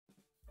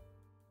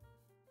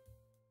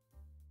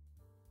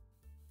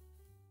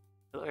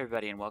Hello,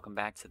 everybody, and welcome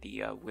back to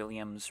the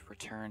Williams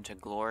Return to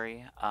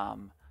Glory.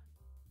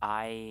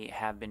 I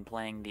have been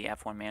playing the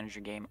F1 Manager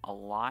game a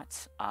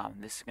lot.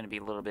 This is going to be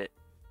a little bit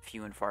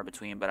few and far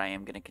between, but I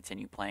am going to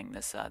continue playing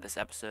this this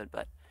episode.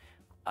 But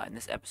in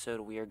this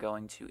episode, we are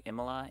going to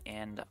Imola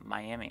and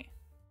Miami.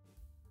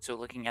 So,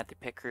 looking at the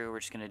pit crew, we're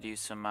just going to do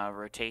some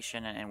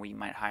rotation, and we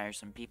might hire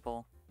some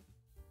people.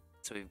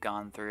 So we've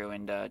gone through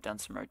and done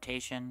some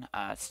rotation.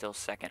 Still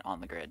second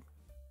on the grid.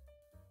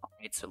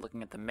 Alright, so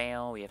looking at the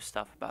mail, we have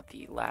stuff about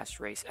the last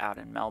race out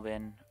in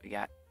Melbourne. We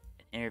got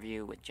an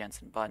interview with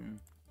Jensen Button.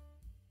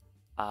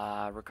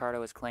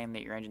 Ricardo has claimed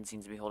that your engine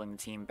seems to be holding the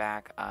team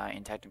back,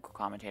 and technical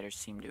commentators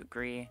seem to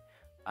agree.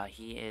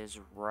 He is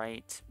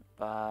right,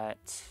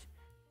 but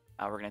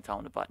we're going to tell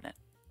him to button it.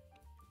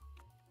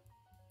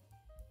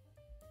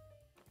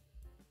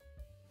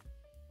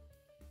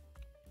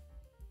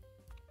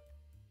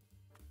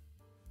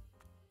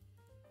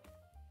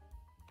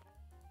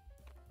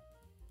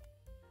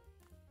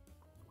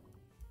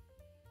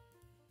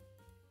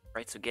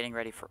 Right, so getting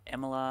ready for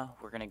Imola,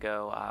 we're going to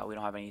go, we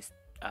don't have any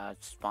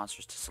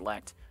sponsors to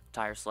select.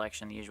 Tire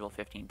selection, the usual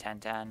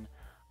 15-10-10.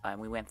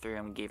 And we went through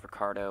and we gave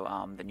Ricardo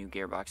the new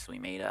gearbox we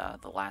made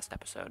the last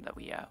episode that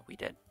we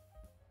did.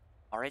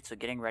 Alright, so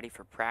getting ready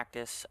for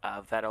practice,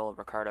 Vettel,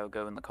 Ricardo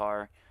go in the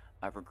car.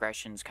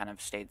 Regressions kind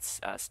of stayed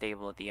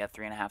stable at the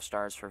 3.5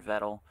 stars for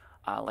Vettel.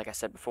 Like I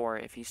said before,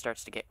 if he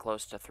starts to get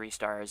close to 3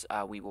 stars,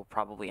 we will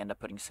probably end up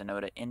putting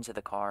Sonoda into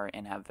the car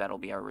and have Vettel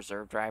be our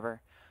reserve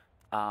driver.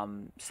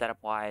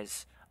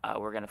 Setup-wise,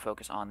 we're going to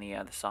focus on the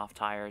soft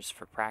tires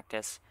for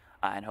practice,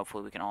 and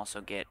hopefully we can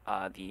also get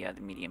the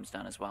mediums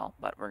done as well.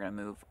 But we're going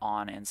to move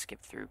on and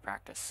skip through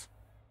practice.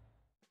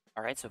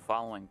 Alright, so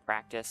following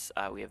practice,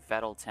 we have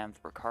Vettel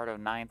 10th, Ricardo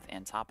 9th,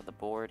 and top of the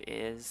board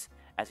is,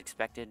 as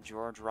expected,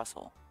 George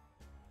Russell.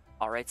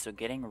 Alright, so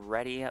getting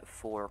ready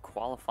for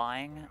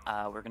qualifying,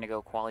 we're going to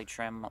go quali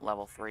trim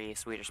level 3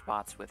 sweeter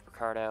spots with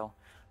Ricardo.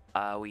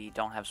 We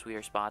don't have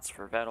sweeter spots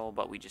for Vettel,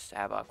 but we just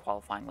have a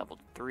qualifying level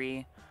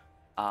 3.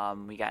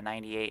 We got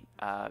 98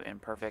 in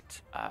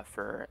perfect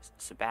for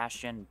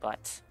Sebastian,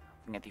 but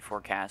looking at the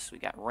forecast, we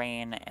got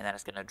rain, and then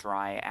it's going to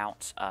dry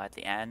out at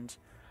the end.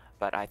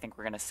 But I think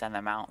we're going to send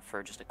them out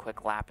for just a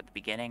quick lap at the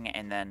beginning,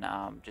 and then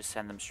just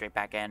send them straight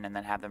back in, and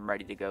then have them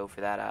ready to go for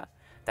that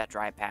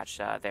dry patch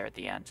there at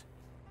the end.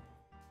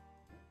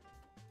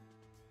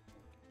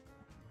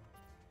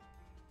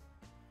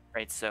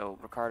 Right, so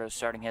Ricardo's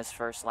starting his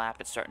first lap.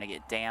 It's starting to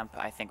get damp.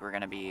 I think we're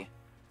going to be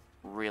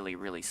really,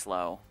 really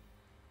slow.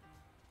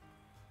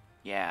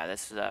 Yeah,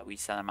 this is we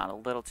sent them out a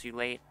little too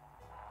late,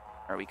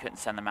 or we couldn't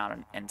send them out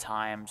in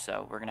time,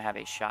 so we're going to have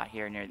a shot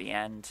here near the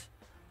end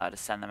to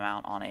send them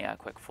out on a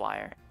quick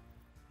flyer.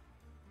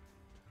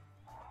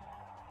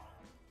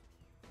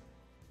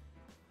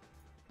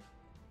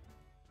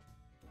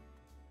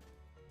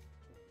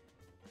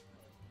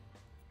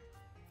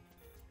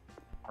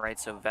 Alright,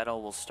 so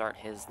Vettel will start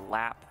his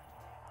lap.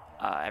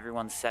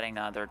 Everyone's setting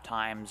their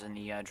times in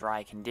the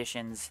dry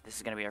conditions. This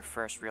is going to be our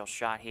first real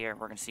shot here.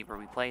 We're going to see where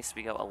we place.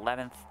 We go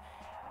 11th,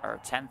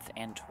 or 10th,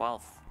 and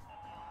 12th.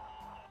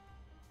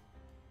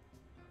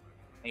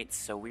 Right,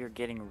 so we're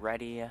getting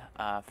ready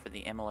for the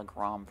Imola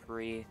Grand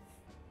Prix.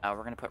 We're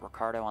going to put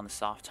Ricardo on the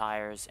soft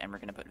tires, and we're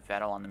going to put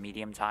Vettel on the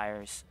medium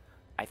tires.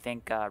 I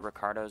think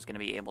Ricardo is going to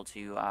be able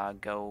to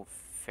go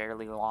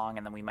fairly long,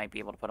 and then we might be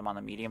able to put him on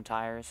the medium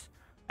tires.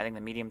 I think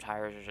the medium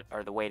tires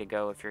are the way to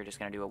go if you're just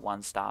going to do a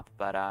one-stop,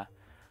 but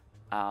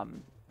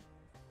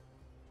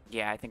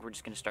yeah, I think we're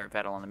just going to start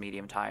Vettel on the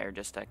medium tire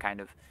just to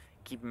kind of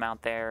keep him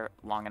out there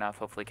long enough,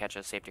 hopefully catch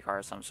a safety car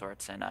of some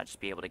sorts, and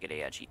just be able to get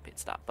a cheap pit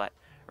stop. But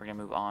we're going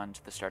to move on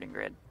to the starting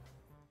grid.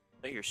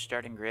 So your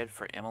starting grid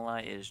for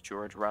Imola is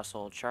George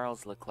Russell,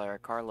 Charles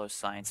Leclerc, Carlos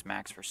Sainz,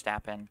 Max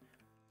Verstappen,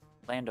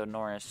 Lando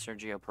Norris,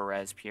 Sergio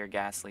Perez, Pierre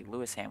Gasly,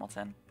 Lewis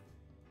Hamilton,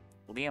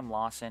 Liam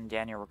Lawson,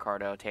 Daniel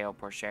Ricciardo, Teo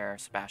Pourchaire,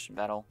 Sebastian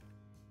Vettel,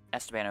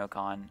 Esteban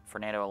Ocon,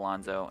 Fernando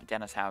Alonso,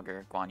 Dennis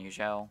Hauger, Guan Yu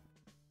Zhou,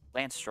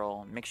 Lance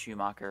Stroll, Mick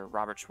Schumacher,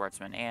 Robert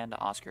Schwartzman, and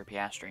Oscar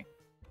Piastri.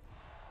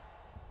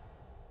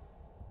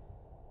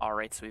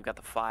 Alright, so we've got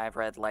the 5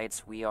 red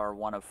lights. We are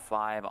 1 of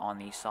 5 on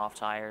the soft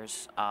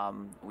tires.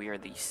 We are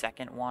the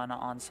second one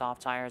on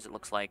soft tires. It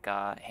looks like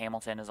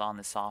Hamilton is on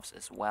the softs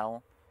as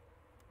well.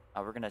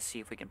 We're going to see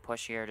if we can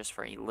push here just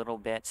for a little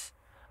bit.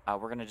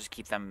 We're going to just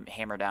keep them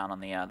hammered down on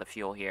the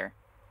fuel here,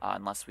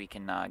 unless we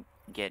can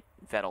get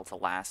Vettel to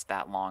last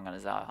that long on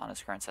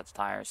his current sets of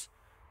tires.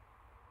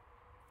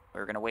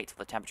 We're going to wait till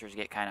the temperatures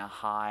get kind of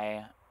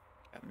high,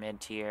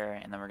 mid-tier,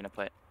 and then we're going to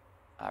put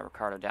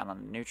Ricardo down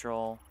on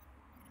neutral.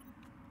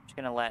 Just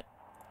going to let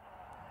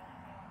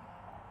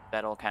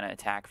Vettel kind of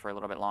attack for a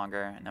little bit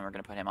longer, and then we're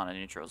going to put him on a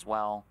neutral as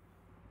well.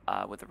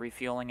 With the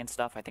refueling and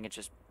stuff, I think it's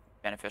just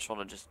beneficial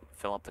to just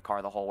fill up the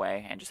car the whole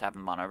way and just have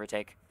him on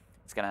overtake.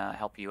 It's going to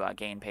help you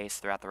gain pace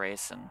throughout the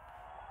race and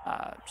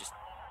just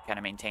kind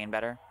of maintain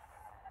better.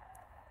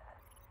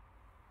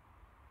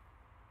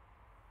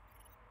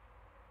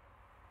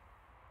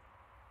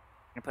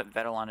 I'm going to put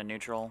Vettel on a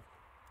neutral.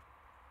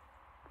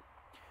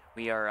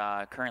 We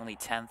are currently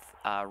 10th,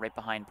 right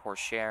behind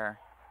Pourchaire.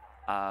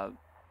 I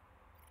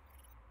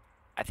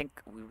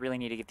think we really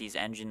need to get these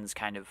engines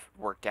kind of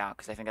worked out,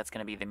 because I think that's going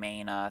to be the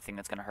main thing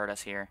that's going to hurt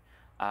us here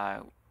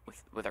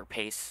with our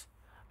pace.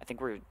 I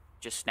think we're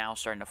just now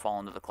starting to fall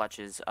into the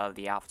clutches of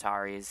the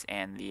AlphaTauris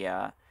and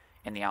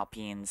the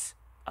Alpines,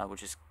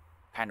 which is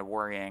kind of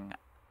worrying.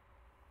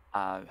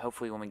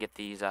 Hopefully when we get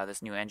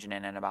this new engine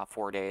in about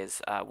 4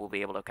 days, we'll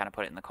be able to kind of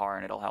put it in the car,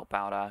 and it'll help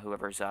out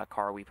whoever's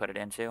car we put it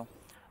into.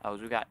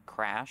 We got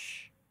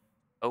Crash,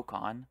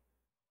 Ocon.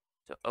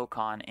 So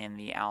Ocon in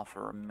the Alfa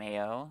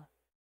Romeo.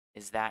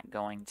 Is that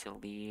going to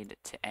lead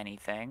to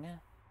anything?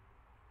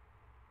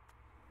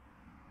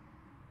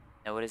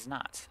 No, it is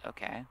not.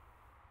 Okay.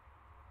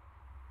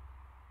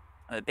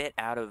 I'm a bit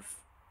out of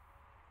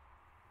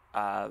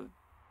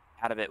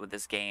it with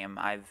this game.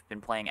 I've been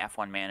playing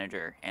F1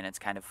 Manager, and it's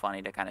kind of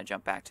funny to kind of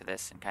jump back to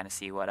this and kind of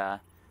see what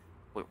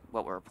we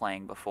were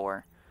playing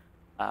before.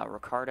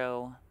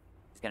 Ricardo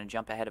is going to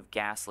jump ahead of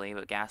Gasly,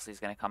 but Gasly is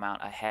going to come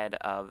out ahead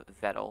of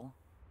Vettel.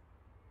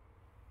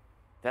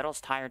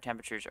 Vettel's tire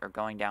temperatures are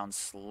going down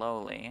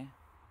slowly.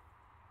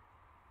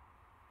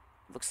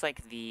 Looks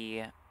like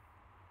the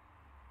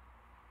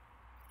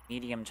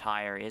medium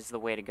tire is the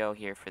way to go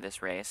here for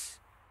this race.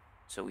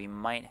 So we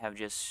might have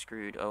just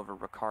screwed over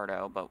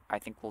Ricardo, but I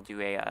think we'll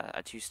do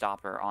a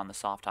two-stopper on the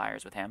soft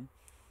tires with him.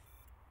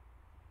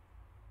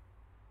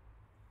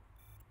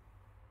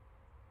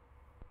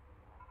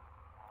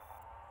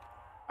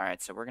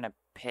 Alright, so we're going to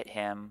pit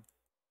him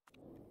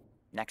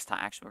next time.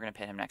 Actually, we're going to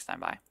pit him next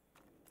time by.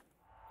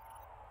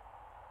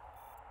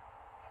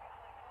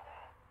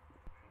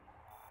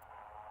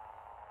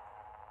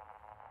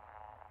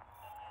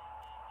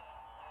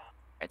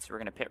 Alright, so we're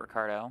going to pit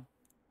Ricardo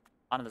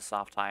onto the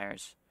soft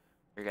tires.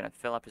 We're going to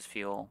fill up his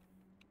fuel,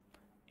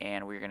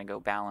 and we're going to go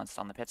balanced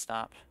on the pit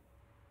stop.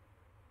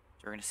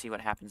 So we're going to see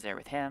what happens there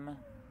with him.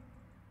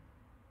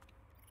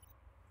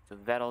 So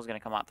Vettel's going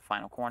to come out the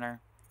final corner.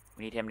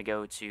 We need him to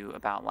go to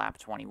about lap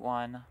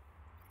 21.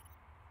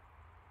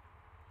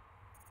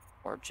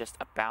 Or just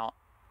about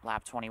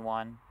lap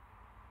 21.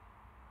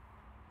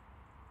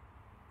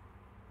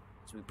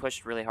 So we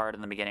pushed really hard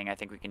in the beginning. I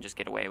think we can just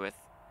get away with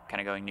kind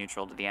of going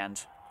neutral to the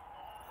end.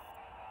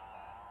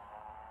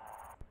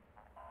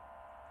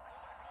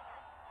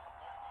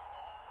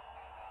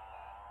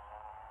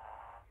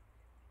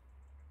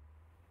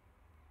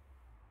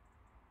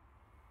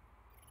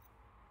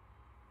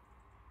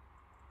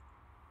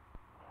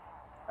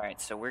 Alright,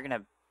 so we're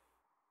gonna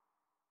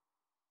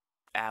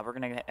have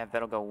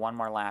Vettel go one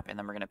more lap, and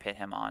then we're gonna pit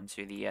him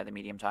onto the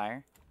medium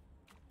tire.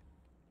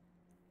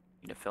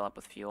 Need to fill up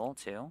with fuel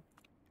too.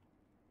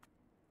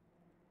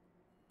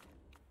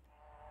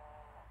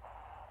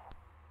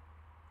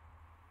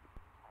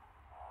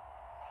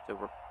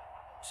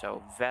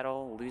 So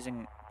Vettel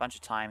losing a bunch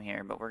of time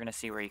here, but we're gonna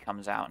see where he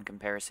comes out in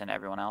comparison to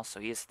everyone else. So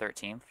he is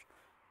 13th.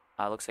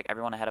 Looks like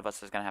everyone ahead of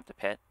us is gonna have to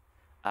pit.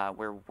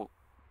 We're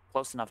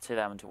close enough to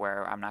them to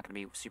where I'm not going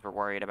to be super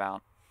worried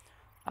about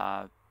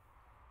kind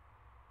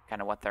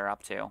of what they're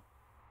up to.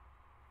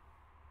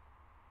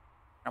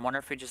 I wonder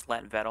if we just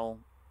let Vettel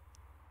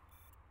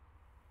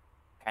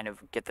kind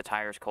of get the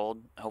tires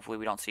cold. Hopefully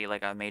we don't see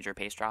like a major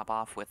pace drop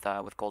off with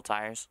cold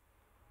tires.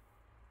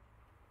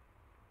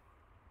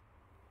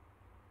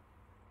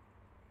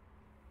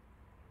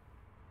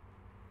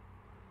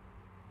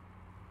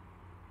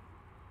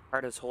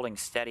 Ricardo's holding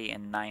steady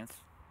in 9th.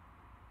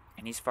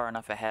 And he's far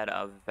enough ahead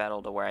of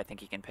Vettel to where I think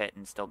he can pit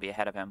and still be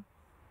ahead of him.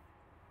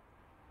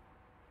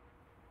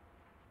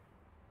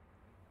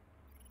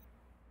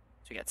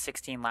 So we got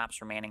 16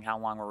 laps remaining. How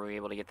long were we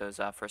able to get those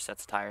first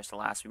sets of tires to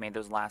last? We made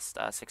those last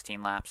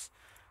 16 laps.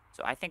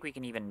 So I think we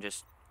can even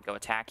just go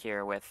attack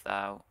here with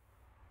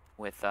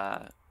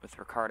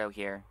Ricardo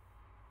here,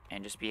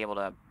 and just be able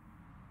to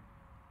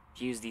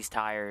use these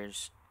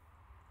tires,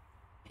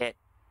 pit,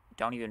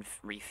 don't even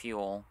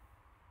refuel,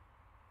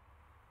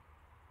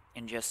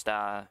 and just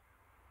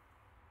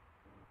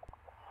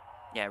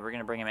yeah, we're going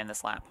to bring him in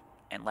this lap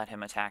and let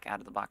him attack out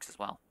of the box as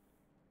well.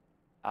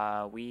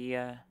 We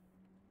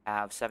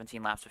have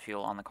 17 laps of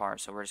fuel on the car,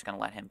 so we're just going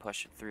to let him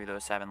push through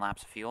those 7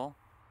 laps of fuel.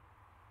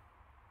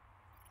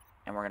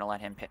 And we're going to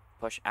let him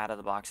push out of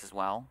the box as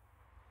well.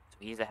 So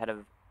he's ahead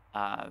of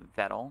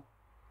Vettel.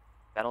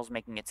 Vettel's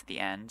making it to the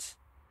end.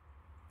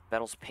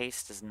 Vettel's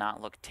pace does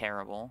not look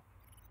terrible.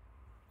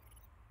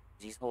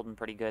 He's holding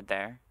pretty good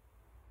there.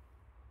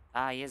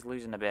 He is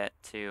losing a bit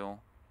to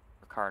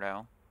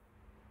Ricardo.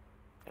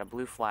 Got a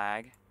blue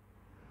flag.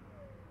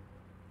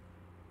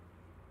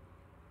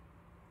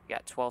 We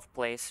got 12th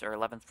place or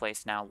 11th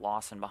place now,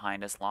 Lawson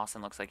behind us.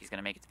 Lawson looks like he's going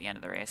to make it to the end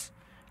of the race.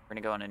 We're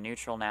going to go into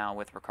neutral now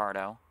with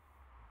Ricardo.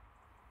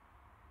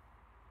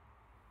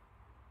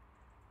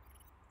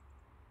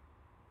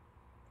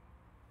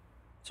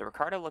 So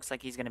Ricardo looks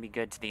like he's going to be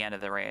good to the end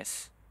of the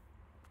race.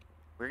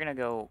 We're going to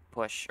go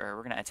push, or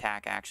we're going to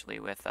attack actually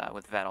with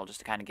Vettel, just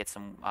to kind of get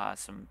some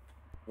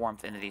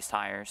warmth into these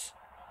tires.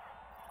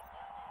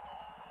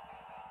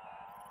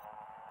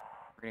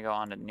 We're going to go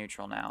on to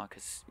neutral now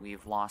because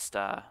we've lost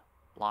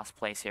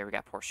place here. We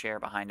got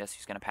Porsche behind us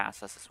who's going to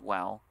pass us as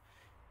well.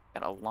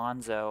 Got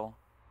Alonso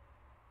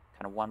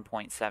kind of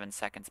 1.7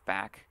 seconds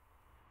back.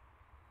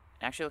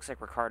 It actually looks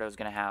like Ricciardo is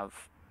going to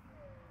have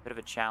a bit of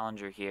a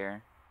challenger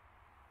here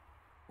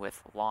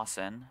with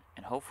Lawson,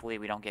 and hopefully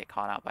we don't get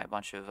caught out by a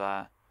bunch of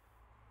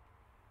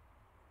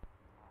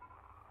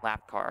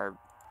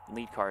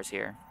lead cars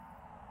here.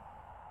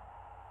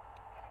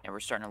 And we're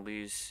starting to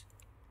lose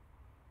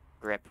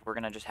grip. We're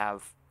going to just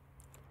have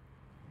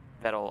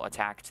Vettel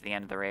attack to the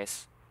end of the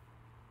race.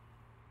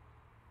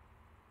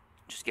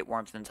 Just get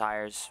warmth in the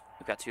tires.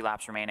 We've got 2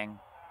 laps remaining.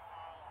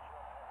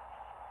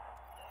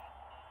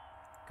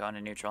 Going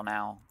to neutral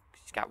now.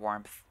 He's got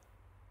warmth.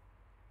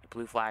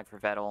 Blue flag for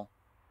Vettel.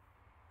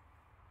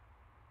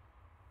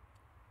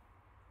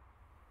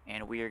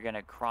 And we are going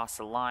to cross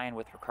the line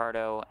with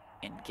Ricciardo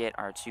and get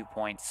our 2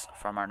 points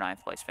from our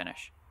 9th place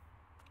finish.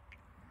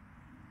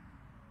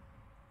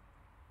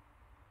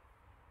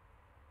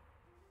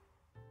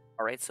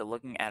 All right, so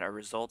looking at our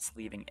results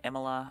leaving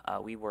Imola,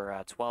 we were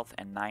 12th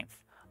and 9th.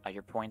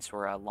 Your points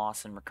were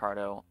Lawson,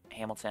 Ricciardo,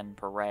 Hamilton,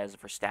 Perez,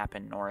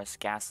 Verstappen, Norris,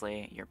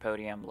 Gasly. Your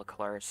podium,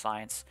 Leclerc,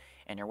 Sainz,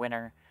 and your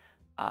winner,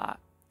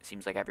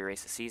 seems like every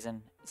race this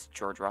season, is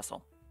George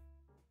Russell.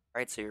 All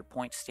right, so your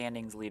point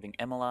standings leaving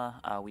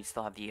Imola, we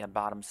still have the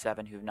bottom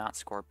 7 who have not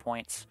scored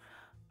points.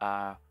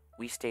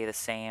 We stay the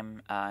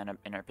same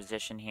in our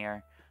position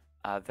here.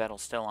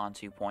 Vettel's still on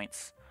 2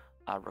 points.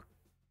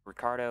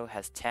 Ricciardo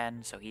has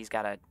 10, so he's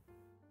got a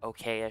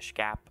okay-ish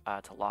gap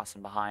to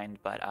Lawson behind,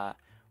 but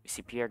we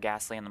see Pierre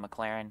Gasly and the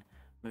McLaren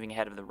moving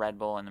ahead of the Red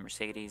Bull and the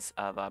Mercedes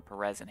of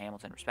Perez and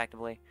Hamilton,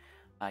 respectively.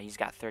 He's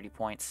got 30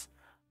 points.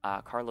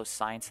 Carlos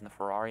Sainz in the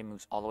Ferrari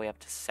moves all the way up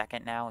to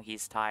 2nd now.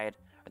 He's tied,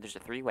 or there's a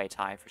 3-way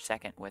tie for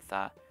 2nd with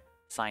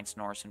Sainz,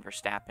 Norris, and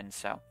Verstappen,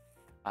 so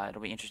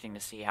it'll be interesting to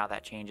see how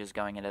that changes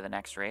going into the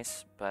next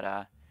race, but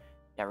yeah,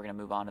 we're going to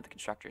move on to the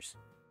Constructors.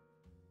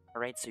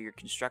 All right, so your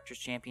Constructors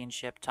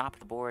Championship, top of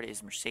the board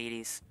is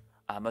Mercedes.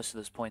 Most of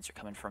those points are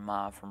coming from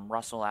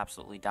Russell,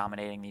 absolutely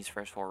dominating these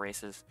first 4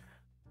 races.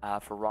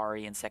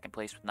 Ferrari in 2nd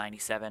place with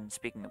 97.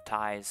 Speaking of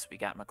ties, we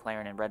got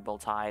McLaren and Red Bull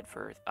tied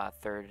for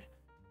 3rd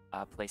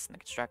place in the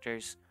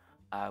Constructors.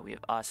 We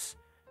have us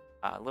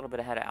a little bit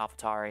ahead of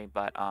AlphaTauri,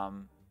 but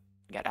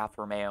we got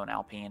Alfa Romeo and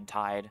Alpine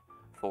tied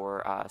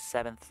for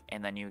 7th,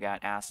 and then you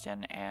got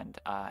Aston and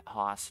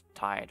Haas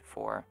tied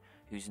for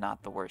who's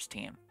not the worst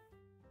team.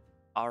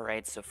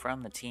 Alright, so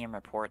from the team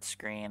report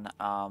screen,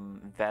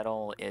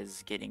 Vettel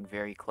is getting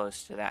very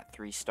close to that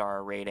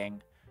 3-star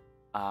rating.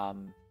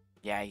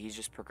 Yeah, he's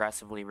just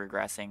progressively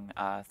regressing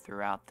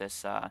throughout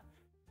this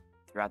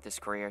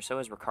career. So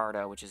is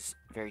Ricciardo, which is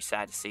very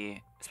sad to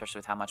see, especially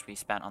with how much we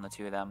spent on the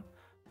 2 of them.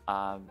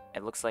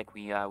 It looks like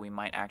we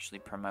might actually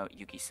promote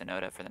Yuki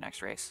Tsunoda for the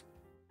next race.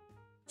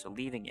 So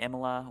leaving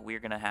Imola, we're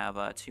going to have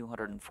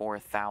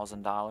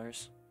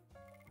 $204,000.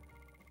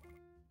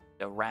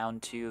 So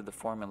round 2 of the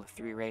Formula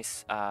 3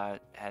 race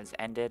has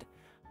ended.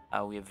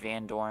 We have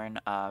Van Dorn,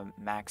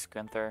 Max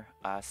Gunther,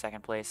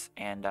 2nd place,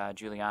 and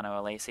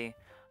Giuliano Alesi,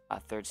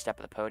 3rd step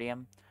of the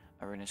podium.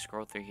 We're going to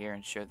scroll through here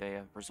and show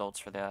the results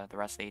for the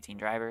rest of the 18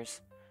 drivers.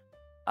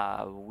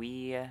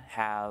 We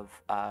have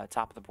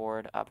top of the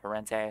board,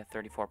 Parente,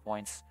 34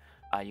 points.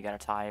 You got a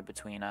tie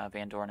between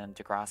Van Dorn and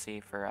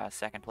Degrassi for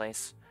 2nd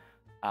place.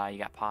 You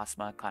got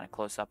Pasma kind of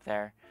close up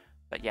there.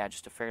 But yeah,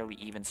 just a fairly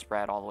even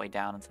spread all the way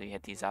down until you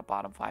hit these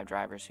bottom 5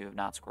 drivers who have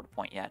not scored a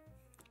point yet.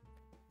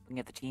 Looking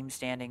at the team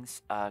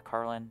standings,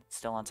 Carlin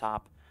still on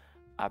top.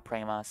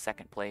 Prema,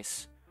 2nd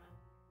place,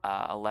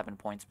 11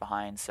 points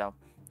behind. So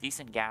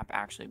decent gap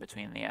actually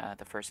between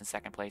the 1st and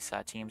 2nd place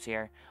teams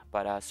here.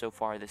 But so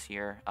far this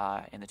year,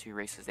 in the 2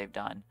 races they've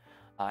done,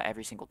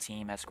 every single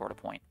team has scored a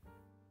point.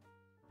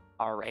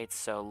 Alright,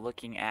 so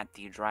looking at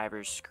the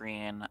driver's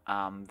screen,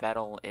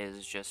 Vettel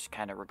is just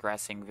kind of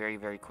regressing very,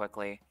 very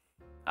quickly.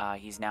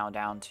 He's now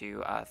down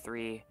to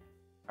 3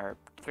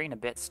 and a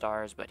bit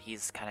stars, but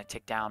he's kind of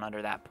ticked down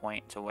under that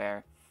point to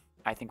where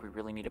I think we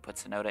really need to put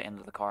Tsunoda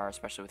into the car,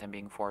 especially with him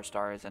being 4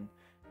 stars and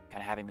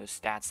kind of having those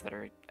stats that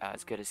are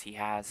as good as he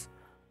has.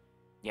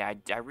 Yeah,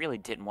 I really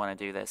didn't want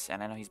to do this,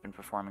 and I know he's been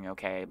performing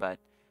okay, but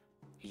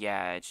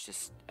yeah, it's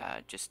just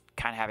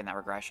kind of having that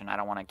regression. I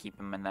don't want to keep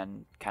him and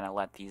then kind of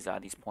let these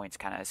points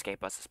kind of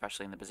escape us,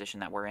 especially in the position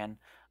that we're in.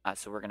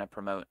 So we're going to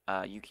promote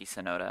Yuki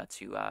Tsunoda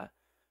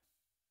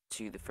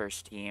to the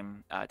first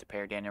team to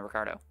pair Daniel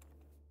Ricciardo.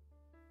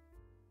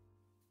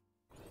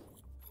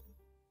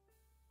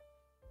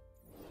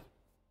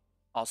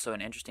 Also,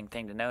 an interesting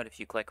thing to note, if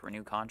you click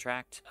Renew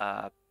Contract,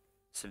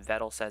 so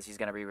Vettel says he's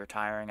going to be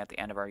retiring at the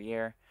end of our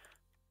year.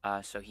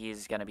 So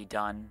he's going to be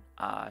done.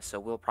 So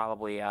we'll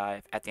probably,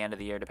 at the end of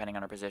the year, depending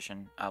on our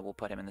position, we'll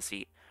put him in the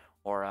seat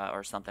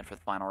or something for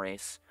the final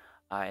race.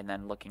 And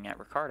then looking at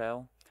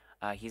Ricciardo,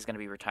 he's going to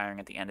be retiring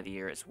at the end of the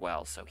year as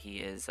well. So he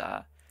is...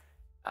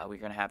 we're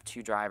going to have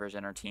 2 drivers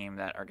in our team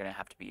that are going to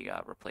have to be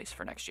replaced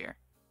for next year.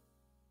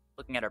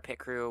 Looking at our pit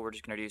crew, we're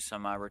just going to do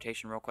some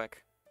rotation real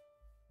quick.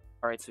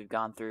 Alright, so we've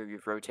gone through,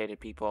 we've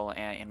rotated people,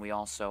 and we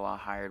also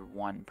hired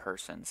 1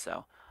 person.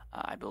 So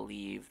I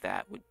believe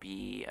that would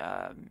be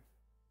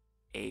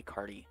a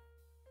Cardi.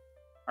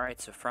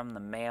 Alright, so from the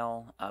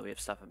mail, we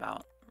have stuff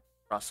about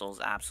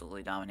Russell's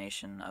absolutely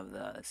domination of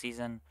the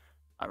season.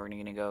 We're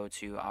going to go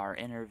to our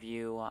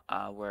interview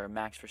where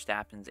Max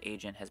Verstappen's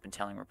agent has been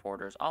telling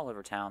reporters all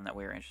over town that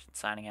we are interested in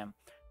signing him.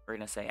 We're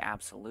going to say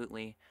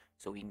absolutely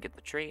so we can get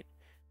the trait,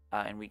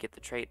 and we get the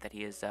trait that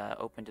he is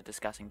open to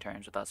discussing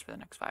terms with us for the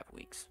next 5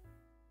 weeks.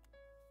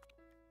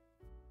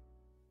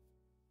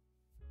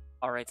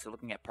 Alright, so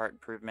looking at part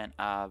improvement,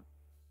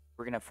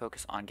 we're going to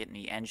focus on getting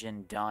the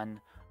engine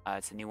done.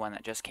 It's a new one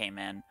that just came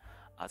in.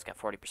 It's got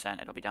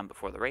 40%. It'll be done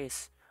before the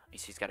race. You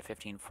see it's got a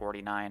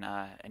 1549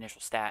 initial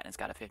stat, and it's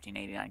got a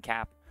 1589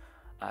 cap.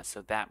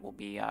 So that will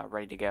be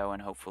ready to go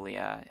and hopefully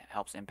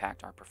helps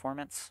impact our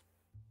performance.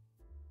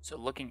 So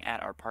looking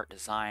at our part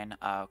design,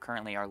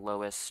 currently our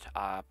lowest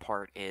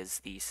part is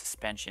the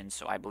suspension.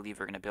 So I believe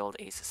we're going to build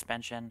a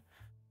suspension.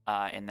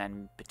 And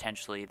then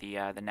potentially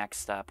the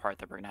next part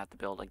that we're going to have to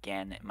build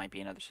again, it might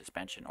be another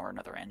suspension or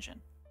another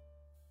engine.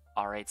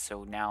 Alright,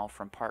 so now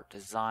from part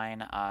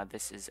design,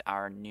 this is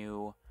our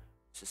new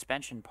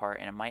suspension part,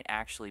 and it might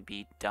actually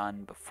be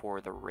done before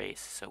the race.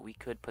 So we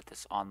could put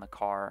this on the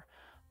car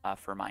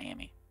for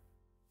Miami.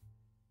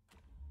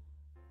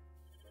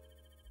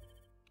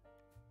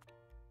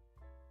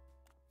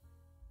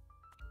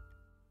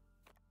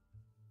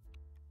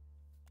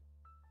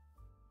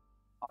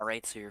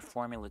 Alright, so your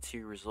Formula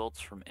 2 results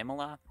from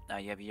Imola.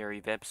 You have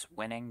Yuri Vips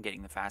winning,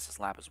 getting the fastest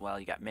lap as well.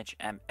 You got Mitch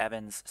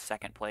Evans,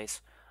 second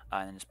place,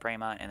 and then it's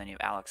Prema, and then you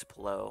have Alex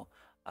Palou,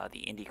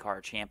 the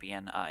IndyCar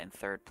champion, in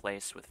third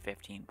place with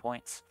 15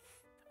 points.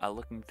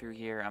 Looking through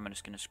here, I'm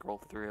just going to scroll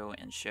through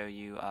and show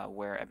you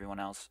where everyone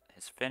else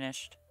has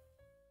finished.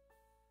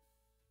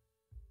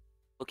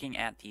 Looking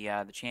at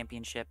the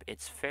championship,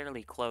 it's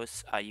fairly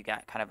close. You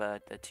got kind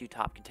of the two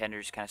top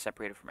contenders kind of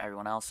separated from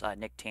everyone else,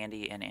 Nick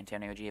Tandy and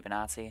Antonio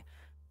Giovinazzi.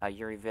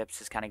 Yuri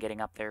Vips is kind of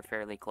getting up there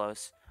fairly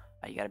close.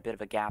 You got a bit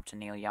of a gap to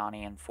Neil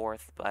Yanni in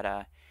fourth,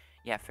 but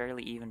yeah,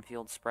 fairly even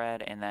field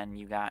spread. And then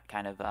you got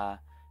kind of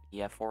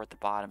four at the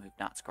bottom who've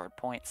not scored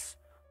points.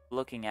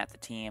 Looking at the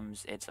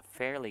teams, it's a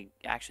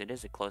actually it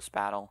is a close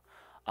battle.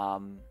 I'd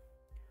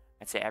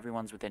say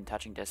everyone's within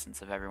touching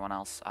distance of everyone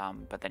else,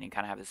 but then you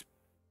kind of have this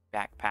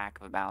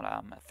backpack of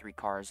about 3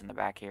 cars in the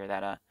back here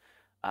that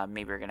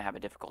maybe are going to have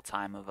a difficult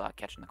time of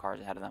catching the cars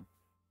ahead of them.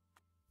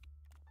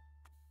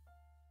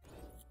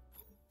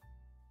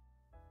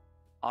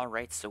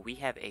 Alright, so we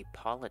have a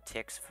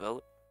politics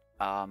vote.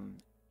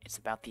 It's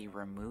about the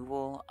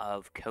removal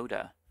of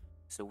COTA.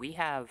 So we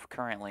have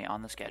currently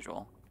on the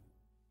schedule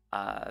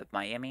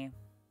Miami,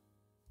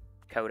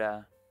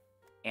 COTA,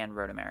 and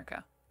Road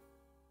America.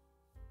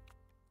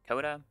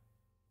 COTA,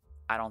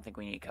 I don't think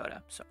we need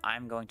COTA, so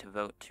I'm going to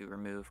vote to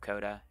remove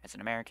COTA as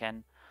an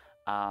American.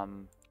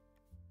 You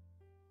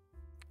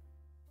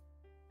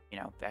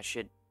know, I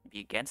should be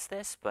against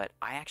this, but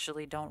I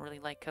actually don't really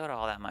like COTA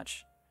all that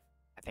much.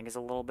 I think it's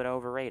a little bit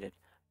overrated.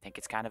 I think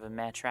it's kind of a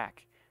meh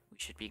track. We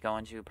should be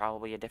going to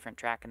probably a different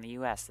track in the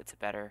U.S. that's a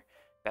better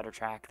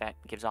track that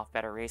gives off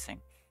better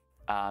racing.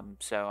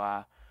 Who's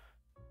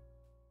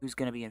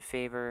going to be in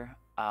favor?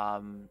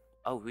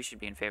 Oh, we should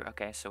be in favor.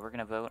 Okay, so we're going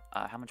to vote.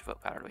 How much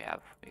vote power do we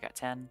have? We got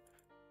 10.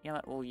 You know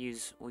what? We'll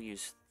use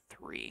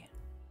 3.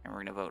 And we're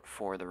going to vote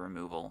for the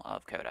removal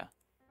of COTA.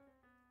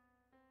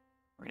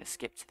 We're going to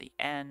skip to the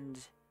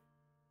end.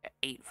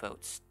 8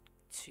 votes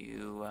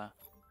to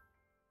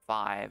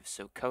 5.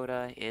 So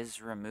COTA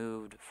is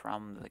removed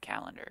from the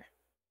calendar.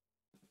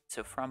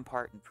 So from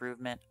part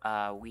improvement,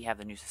 we have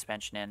the new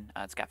suspension in.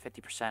 It's got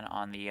 50%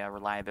 on the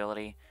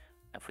reliability.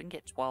 If we can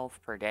get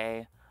 12 per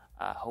day,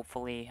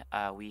 hopefully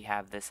we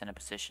have this in a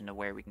position to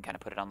where we can kind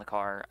of put it on the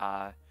car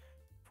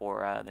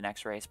for the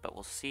next race, but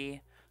we'll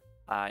see.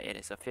 It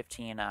is a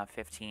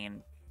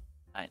 15-15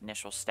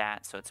 initial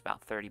stat, so it's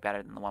about 30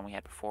 better than the one we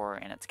had before,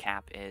 and its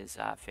cap is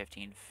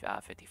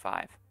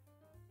 1555.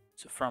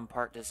 So from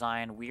part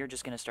design, we are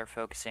just going to start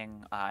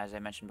focusing, as I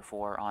mentioned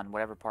before, on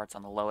whatever part's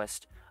on the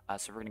lowest.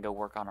 So we're going to go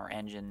work on our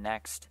engine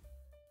next.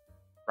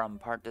 From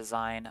part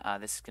design,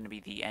 this is going to be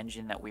the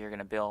engine that we are going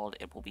to build.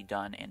 It will be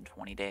done in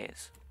 20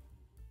 days.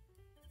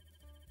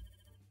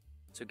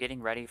 So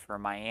getting ready for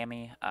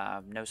Miami,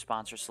 no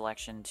sponsor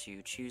selection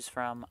to choose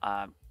from.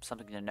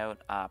 Something to note,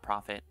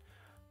 profit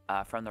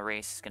from the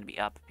race is going to be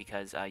up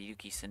because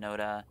Yuki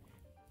Tsunoda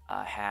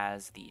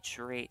has the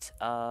trait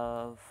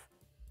of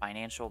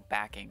financial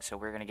backing. So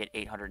we're going to get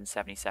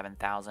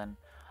 877,000,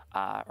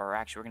 or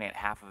actually we're going to get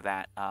half of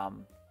that.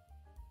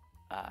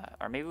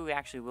 Or maybe we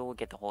actually will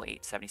get the whole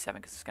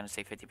 877 because it's going to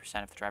say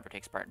 50% if the driver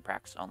takes part in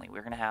practice only.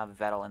 We're going to have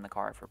Vettel in the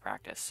car for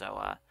practice,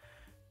 so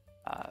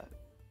that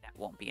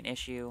won't be an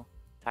issue.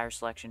 Tire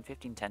selection,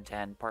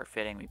 15-10-10. Part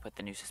fitting, we put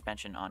the new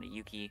suspension onto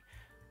Yuki.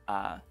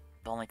 The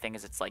only thing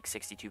is it's like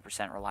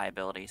 62%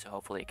 reliability, so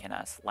hopefully it can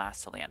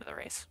last till the end of the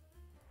race.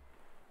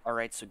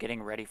 Alright, so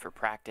getting ready for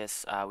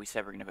practice. We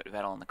said we're going to put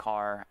Vettel in the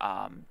car.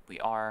 We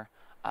are.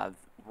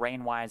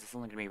 Rain-wise, it's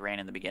only going to be rain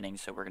in the beginning,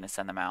 so we're going to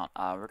send them out.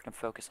 We're going to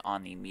focus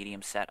on the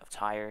medium set of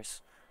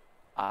tires.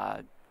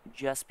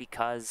 Just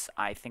because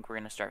I think we're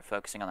going to start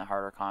focusing on the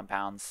harder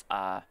compounds.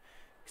 It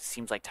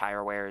seems like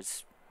tire wear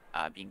is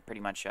being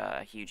pretty much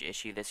a huge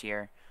issue this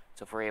year.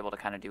 So if we're able to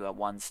kind of do a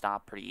one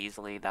stop pretty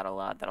easily, that'll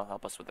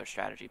help us with our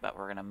strategy. But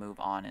we're gonna move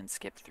on and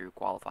skip through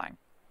qualifying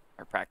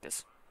or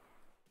practice.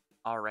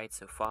 All right,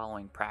 so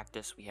following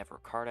practice, we have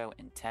Ricardo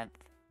in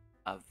 10th.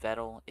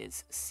 Vettel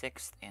is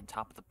 6th, and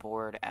top of the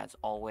board, as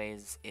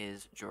always,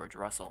 is George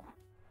Russell.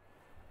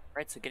 All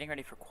right, so getting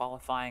ready for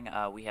qualifying,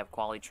 we have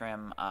quali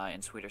trim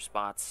in sweeter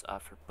spots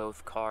for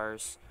both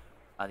cars.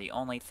 The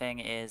only thing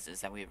is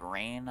that we have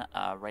rain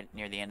right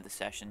near the end of the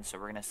session, so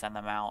we're going to send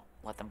them out,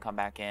 let them come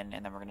back in,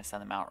 and then we're going to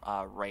send them out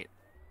right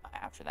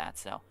after that.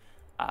 So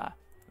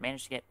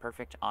managed to get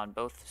perfect on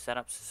both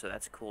setups, so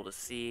that's cool to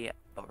see,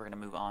 but we're going to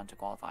move on to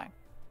qualifying.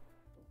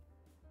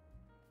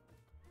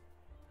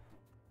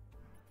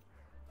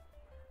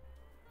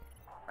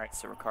 All right,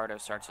 so Ricardo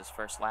starts his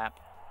first lap.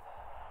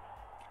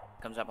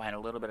 Comes up behind a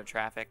little bit of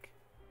traffic.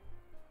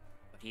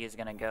 But he is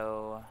going to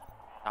go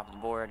top of the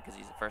board because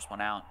he's the first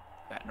one out.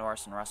 We've got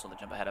Norris and Russell to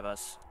jump ahead of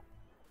us.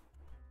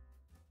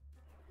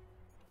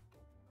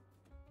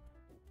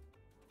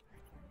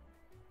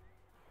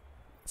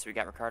 So we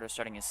got Ricardo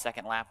starting his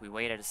second lap. We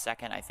waited a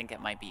second. I think it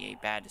might be a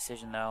bad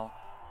decision though.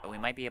 But we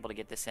might be able to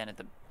get this in at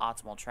the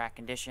optimal track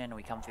condition.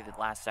 We come through the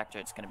last sector.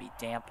 It's going to be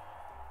damp.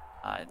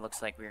 It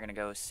looks like we're going to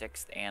go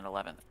 6th and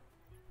 11th.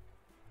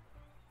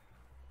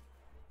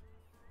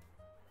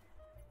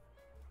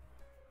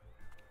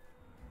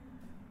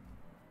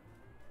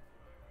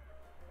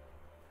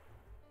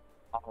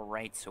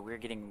 Alright, so we're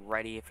getting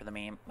ready for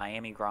the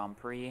Miami Grand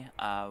Prix.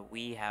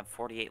 We have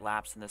 48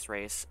 laps in this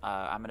race.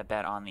 I'm going to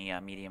bet on the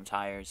medium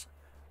tires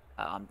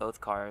on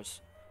both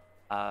cars.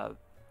 I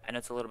know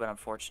it's a little bit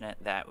unfortunate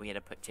that we had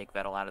to take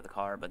Vettel out of the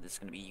car, but this is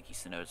going to be Yuki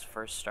Tsunoda's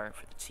first start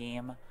for the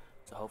team.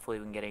 So hopefully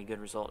we can get a good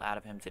result out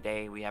of him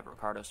today. We have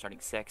Ricardo starting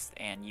 6th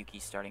and Yuki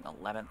starting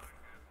 11th.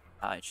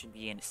 It should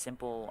be a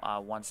simple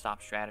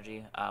one-stop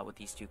strategy with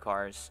these two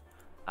cars.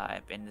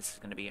 And this is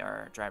going to be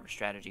our driver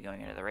strategy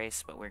going into the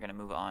race, but we're going to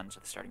move on to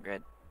the starting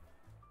grid.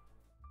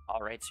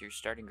 Alright, so your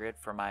starting grid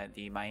for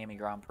the Miami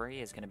Grand Prix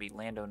is going to be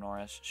Lando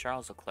Norris,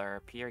 Charles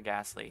Leclerc, Pierre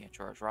Gasly,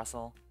 George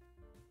Russell,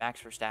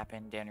 Max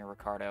Verstappen, Daniel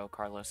Ricciardo,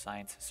 Carlos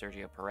Sainz,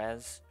 Sergio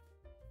Perez,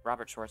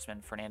 Robert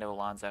Schwartzman, Fernando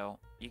Alonso,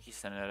 Yuki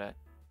Tsunoda,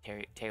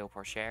 Teo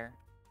Pourchaire,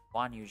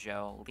 Guan Yu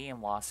Zhou,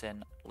 Liam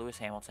Lawson, Lewis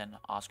Hamilton,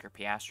 Oscar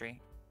Piastri,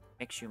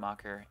 Mick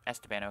Schumacher,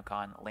 Esteban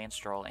Ocon, Lance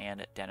Stroll,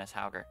 and Dennis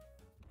Hauger.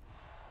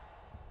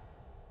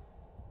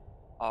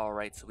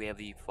 Alright, so we have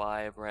the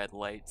 5 red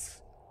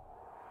lights.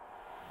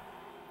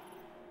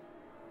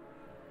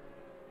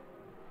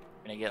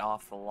 We're going to get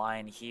off the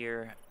line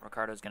here.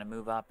 Ricardo's going to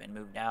move up and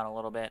move down a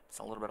little bit. It's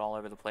a little bit all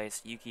over the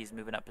place. Yuki's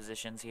moving up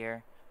positions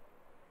here.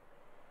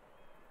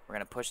 We're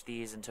going to push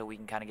these until we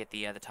can kind of get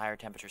the tire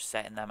temperature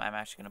set in them. I'm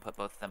actually going to put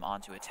both of them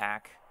onto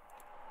attack.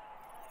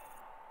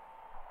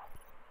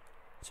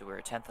 So we're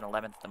 10th and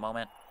 11th at the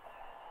moment.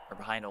 We're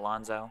behind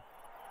Alonso.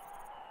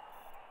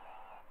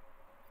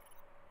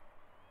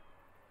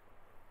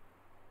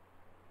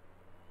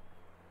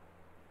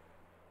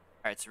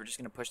 Alright, so we're just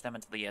going to push them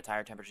until the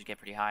tire temperatures get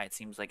pretty high. It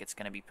seems like it's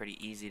going to be pretty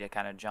easy to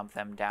kind of jump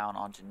them down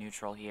onto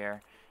neutral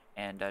here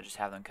and just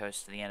have them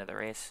coast to the end of the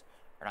race.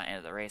 Or not end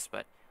of the race,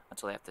 but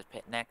until they have to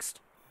pit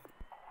next.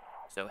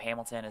 So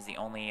Hamilton is the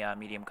only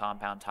medium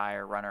compound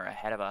tire runner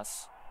ahead of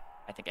us.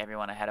 I think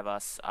everyone ahead of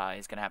us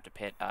is going to have to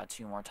pit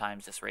 2 more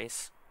times this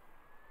race.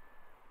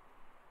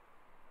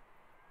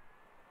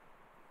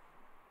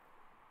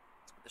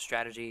 The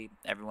strategy,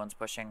 everyone's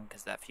pushing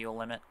because of that fuel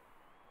limit.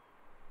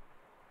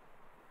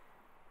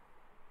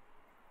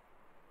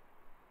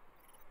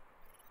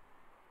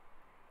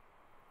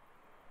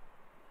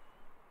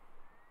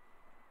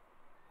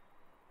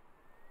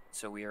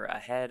 So we are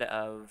ahead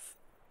of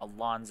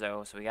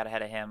Alonso, so we got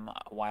ahead of him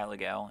a while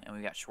ago, and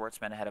we got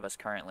Schwartzman ahead of us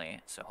currently.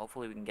 So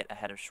hopefully we can get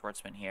ahead of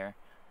Schwartzman here.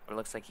 But it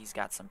looks like he's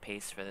got some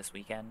pace for this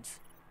weekend.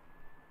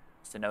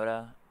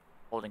 Tsunoda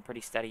holding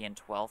pretty steady in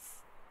 12th.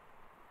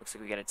 Looks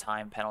like we get a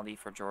time penalty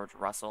for George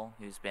Russell,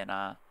 who's been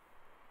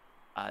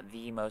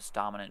the most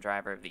dominant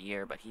driver of the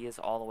year, but he is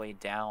all the way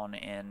down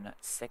in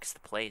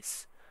 6th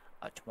place,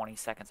 20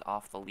 seconds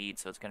off the lead,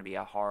 so it's going to be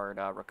a hard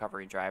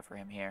recovery drive for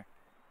him here.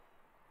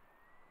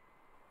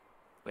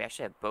 We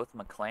actually have both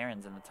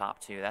McLarens in the top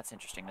 2. That's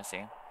interesting to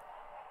see.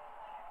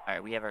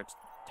 Alright, we have our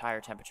tire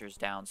temperatures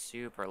down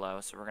super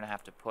low, so we're going to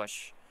have to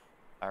push.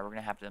 We're going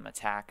to have them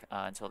attack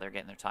until they're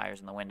getting their tires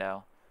in the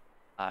window.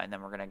 And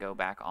then we're going to go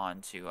back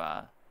onto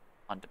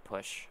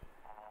push.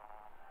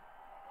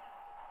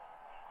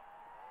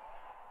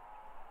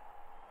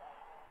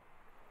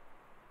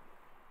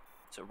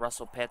 So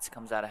Russell Pitts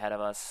comes out ahead of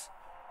us.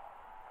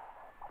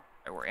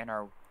 We're in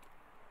our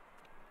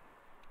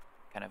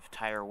kind of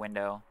tire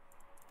window.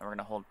 And we're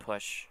going to hold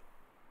push.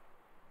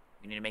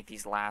 We need to make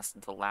these last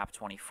until lap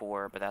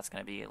 24, but that's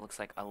going to be, it looks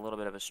like, a little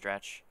bit of a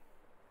stretch.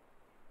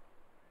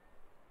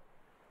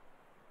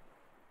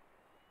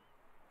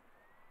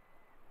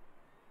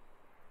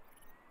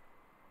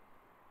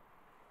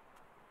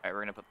 Alright, we're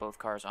going to put both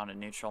cars onto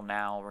neutral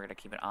now. We're going to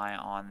keep an eye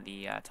on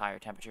the tire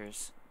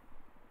temperatures.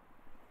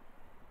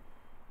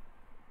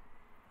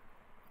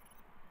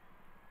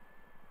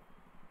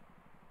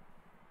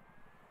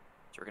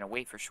 So we're going to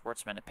wait for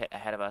Schwartzman to pit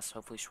ahead of us.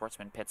 Hopefully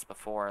Schwartzman pits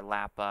before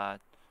lap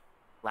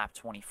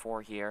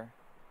 24 here.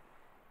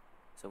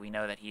 So we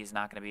know that he's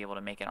not going to be able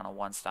to make it on a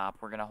one-stop.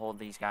 We're going to hold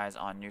these guys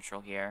on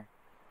neutral here.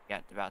 We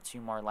got about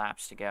 2 more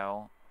laps to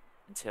go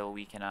until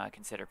we can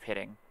consider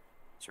pitting.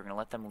 So we're going to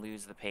let them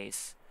lose the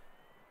pace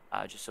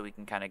just so we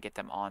can kind of get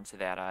them onto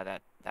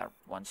that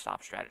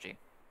one-stop strategy.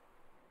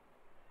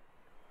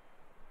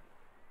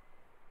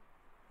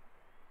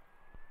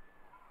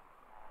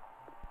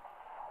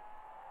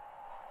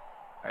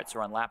 All right, so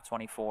we're on lap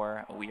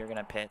 24. We are going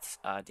to pit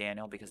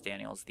Daniel because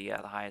Daniel's the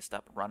highest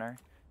up runner.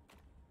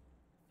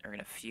 We're going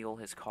to fuel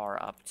his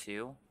car up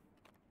too.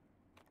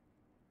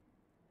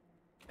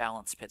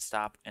 Balance pit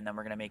stop, and then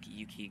we're going to make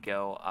Yuki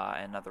go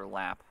another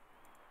lap.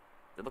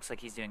 It looks like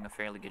he's doing a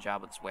fairly good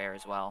job with his wear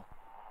as well.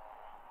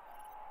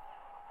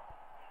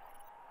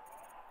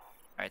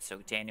 All right, so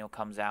Daniel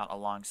comes out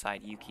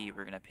alongside Yuki.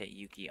 We're going to pit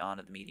Yuki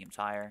onto the medium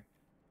tire.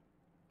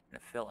 We're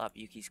going to fill up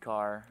Yuki's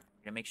car.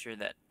 We're going to make sure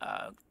that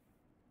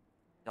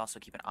we also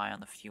keep an eye on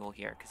the fuel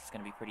here because it's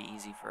going to be pretty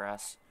easy for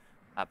us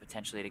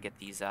potentially to get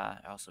these.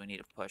 Also, we need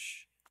to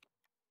push.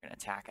 We're going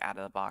to attack out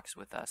of the box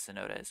with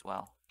Sonoda as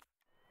well.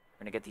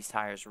 We're going to get these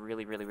tires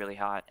really, really, really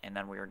hot, and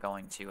then we are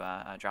going to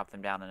drop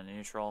them down in a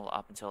neutral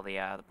up until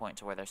the point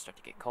to where they start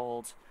to get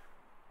cold.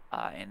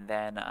 And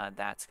then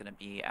that's going to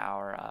be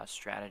our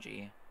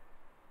strategy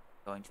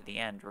going to the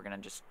end. We're going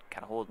to just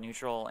kind of hold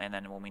neutral, and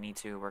then when we need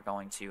to, we're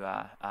going to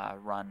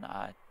run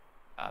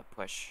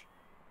push.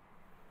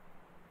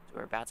 So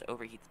we're about to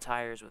overheat the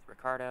tires with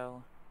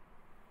Ricardo.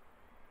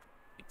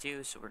 We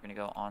do, so we're going to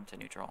go on to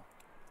neutral.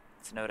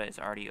 Sonoda is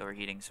already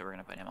overheating, so we're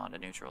going to put him onto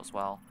neutral as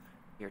well.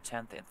 Here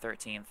 10th and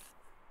 13th.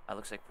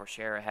 Looks like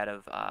Porcher ahead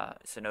of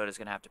Sonoda is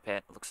going to have to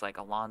pit. Looks like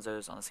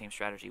Alonso's on the same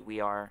strategy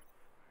we are.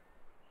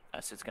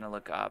 So it's going to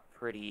look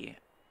pretty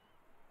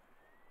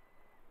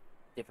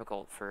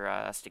difficult for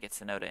us to get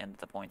Sonoda into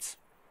the points.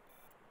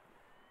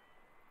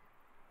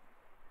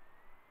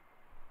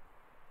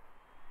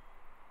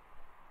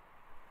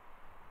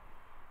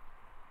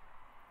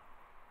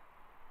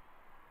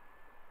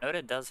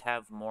 Sonoda does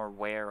have more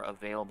wear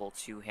available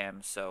to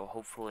him, so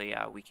hopefully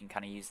we can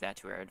kind of use that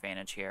to our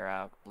advantage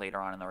here later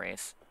on in the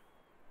race.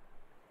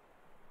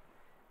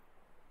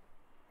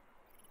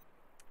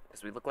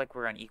 Because we look like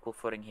we're on equal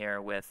footing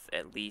here with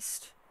at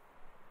least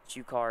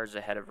 2 cars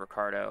ahead of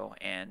Ricardo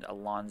and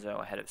Alonso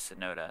ahead of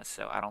Sonoda,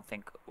 so I don't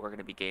think we're going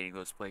to be gaining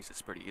those places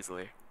pretty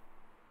easily.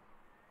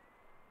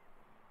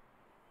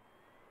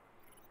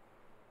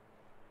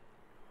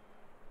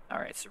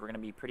 Alright, so we're going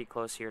to be pretty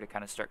close here to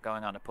kind of start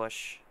going on to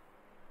push.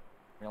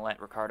 We're going to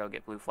let Ricardo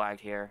get blue flagged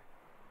here,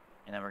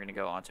 and then we're going to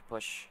go on to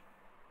push.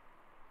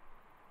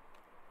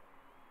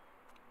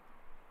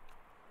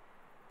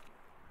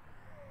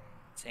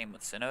 Same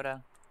with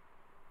Sonoda.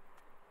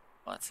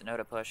 Let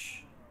Sonoda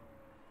push.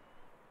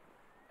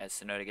 As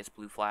Sonoda gets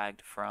blue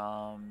flagged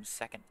from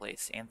 2nd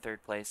place and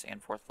 3rd place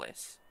and 4th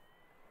place.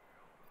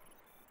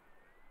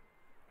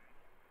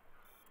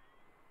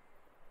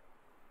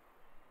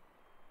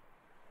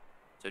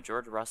 So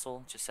George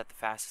Russell just set the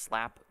fastest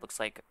lap. Looks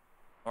like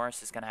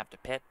Norris is going to have to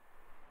pit.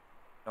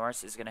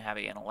 Norris is going to have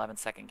an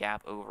 11-second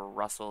gap over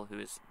Russell, who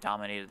has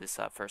dominated this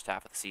first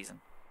half of the season.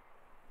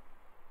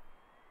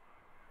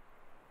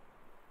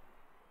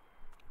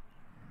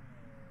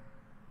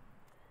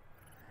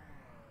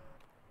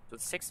 So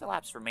with 6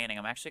 laps remaining,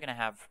 I'm actually going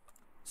to have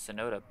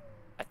Sonoda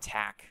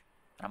attack.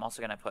 And I'm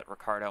also going to put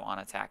Ricardo on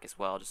attack as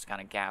well, just to kind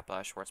of gap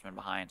Schwartzman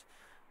behind.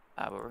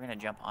 But we're going to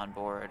jump on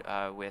board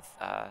with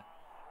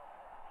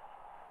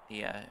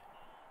the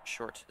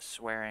short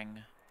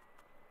swearing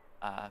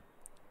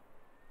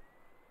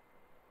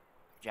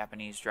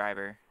Japanese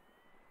driver,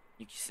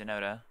 Yuki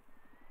Tsunoda.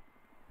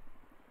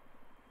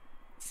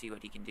 See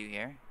what he can do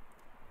here.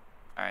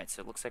 Alright,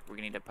 so it looks like we're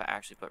going to need to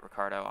actually put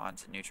Ricardo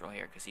onto neutral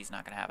here because he's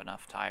not going to have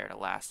enough tire to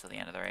last till the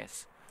end of the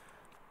race.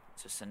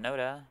 So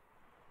Tsunoda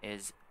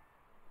he's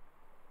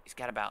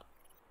got about,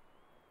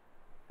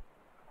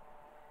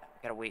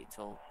 got to wait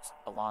until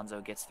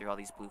Alonso gets through all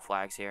these blue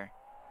flags here.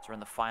 So we're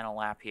in the final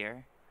lap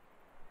here.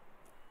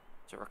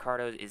 So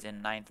Ricardo is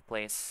in 9th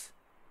place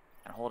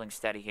and holding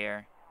steady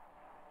here.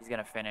 He's going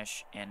to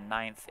finish in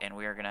 9th, and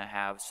we are going to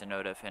have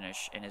Tsunoda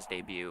finish in his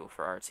debut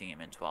for our team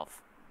in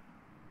 12th.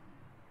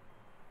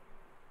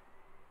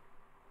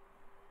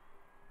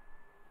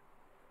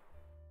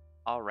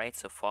 Alright,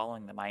 so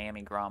following the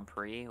Miami Grand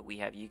Prix, we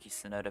have Yuki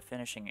Tsunoda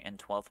finishing in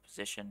 12th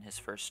position, his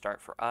first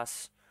start for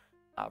us.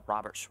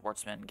 Robert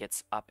Schwartzman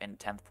gets up in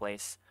 10th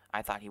place.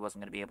 I thought he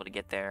wasn't going to be able to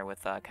get there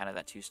with kind of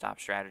that 2-stop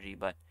strategy,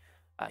 but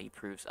he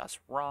proves us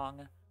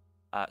wrong.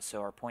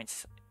 So our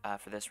points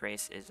for this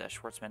race is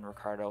Schwartzman,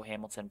 Ricardo,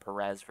 Hamilton,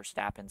 Perez,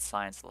 Verstappen,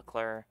 Sainz,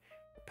 Leclerc.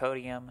 Your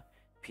podium,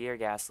 Pierre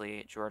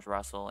Gasly, George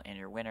Russell, and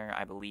your winner,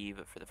 I believe,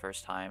 for the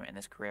first time in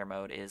this career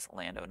mode is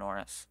Lando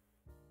Norris.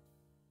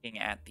 Looking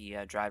at the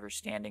driver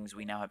standings,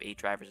 we now have 8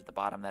 drivers at the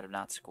bottom that have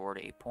not scored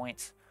 8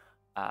 points.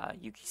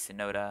 Yuki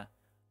Tsunoda,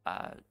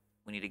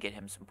 we need to get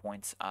him some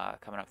points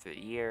coming up through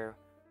the year.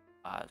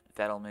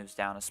 Vettel moves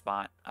down a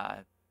spot.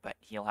 but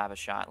he'll have a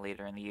shot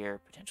later in the year,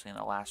 potentially in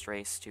the last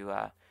race,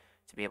 to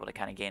be able to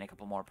kind of gain a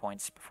couple more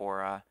points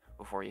before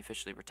he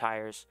officially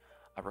retires.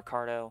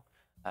 Ricardo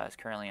is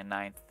currently in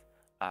 9th.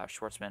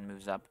 Schwartzman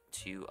moves up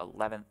to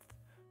 11th.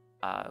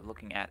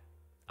 Looking at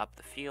up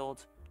the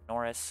field,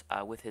 Norris,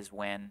 with his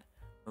win,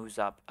 moves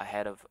up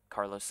ahead of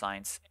Carlos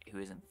Sainz, who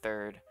is in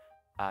 3rd,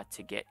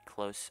 to get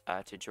close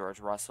to George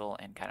Russell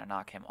and kind of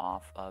knock him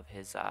off of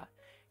his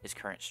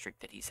current streak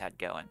that he's had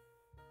going.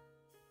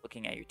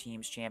 Looking at your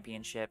team's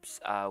championships,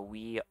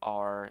 we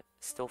are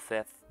still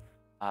 5th.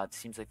 It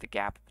seems like the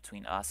gap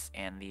between us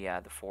and the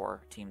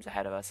 4 teams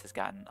ahead of us has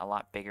gotten a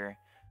lot bigger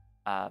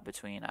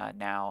between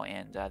now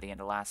and the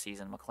end of last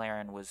season.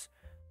 McLaren was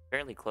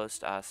fairly close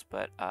to us,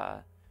 but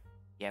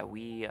yeah,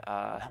 we've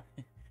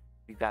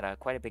got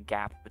quite a big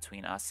gap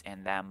between us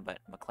and them. But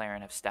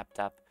McLaren have stepped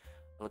up.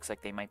 It looks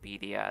like they might be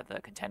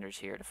the contenders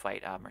here to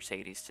fight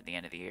Mercedes to the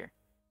end of the year.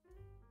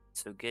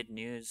 So good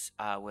news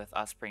with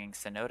us bringing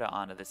Tsunoda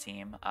onto the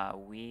team.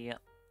 We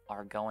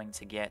are going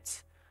to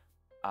get,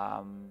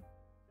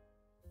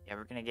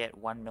 we're going to get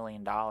 $1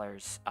 million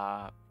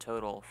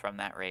total from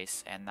that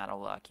race, and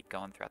that'll keep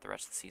going throughout the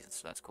rest of the season,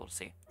 so that's cool to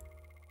see.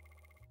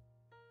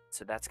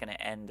 So that's going to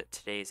end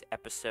today's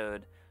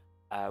episode.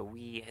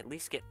 We at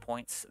least get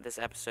points this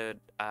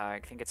episode. I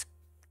think it's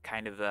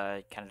kind of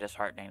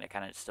disheartening to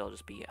kind of still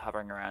just be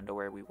hovering around to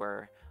where we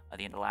were at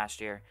the end of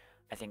last year.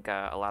 I think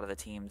a lot of the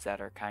teams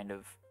that are kind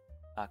of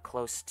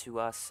close to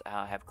us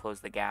have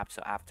closed the gap.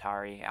 So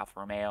AlphaTauri, Alfa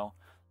Romeo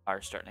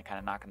are starting to kind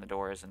of knock on the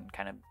doors and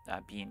kind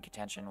of be in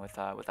contention with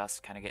us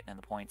kind of getting in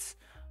the points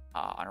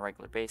on a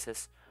regular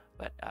basis.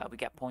 But we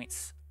got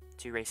points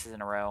 2 races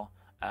in a row.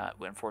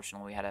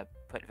 Unfortunately, we had to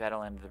put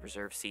Vettel into the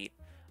reserve seat.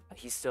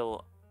 He's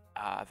still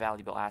a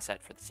valuable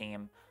asset for the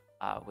team.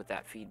 With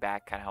that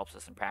feedback, kind of helps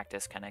us in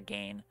practice, kind of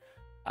gain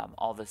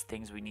all the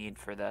things we need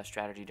for the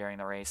strategy during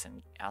the race,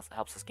 and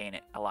helps us gain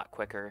it a lot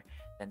quicker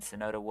than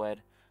Tsunoda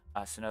would.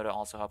 Tsunoda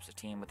also helps the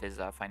team with his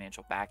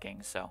financial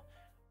backing, so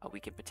we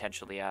could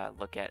potentially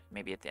look at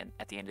maybe at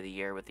the end of the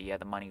year with the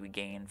money we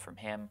gain from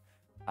him,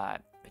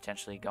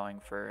 potentially going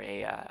for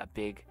a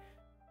big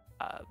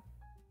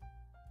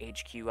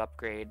HQ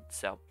upgrade.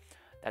 So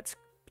that's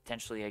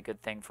potentially a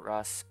good thing for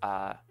us.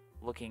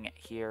 Looking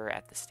here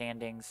at the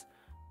standings,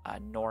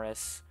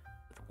 Norris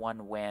with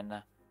 1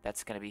 win.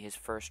 That's going to be his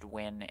first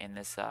win in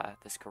this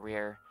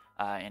career,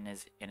 in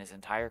his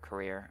entire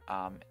career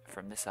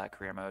from this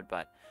career mode.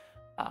 But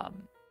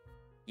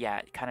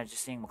yeah, kind of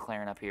just seeing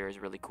McLaren up here is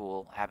really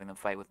cool. Having them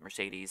fight with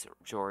Mercedes,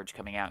 George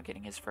coming out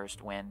getting his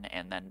first win,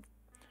 and then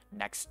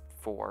next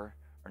 4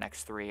 or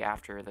next 3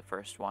 after the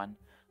first one,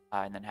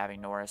 and then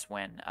having Norris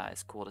win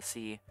is cool to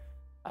see.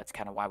 It's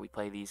kind of why we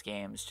play these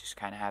games, just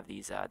kind of have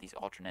these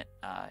alternate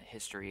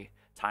history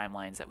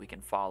timelines that we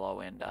can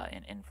follow and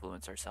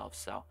influence ourselves.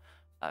 So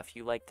if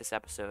you like this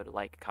episode,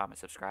 like, comment,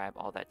 subscribe,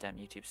 all that dumb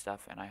YouTube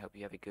stuff, and I hope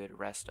you have a good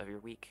rest of your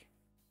week.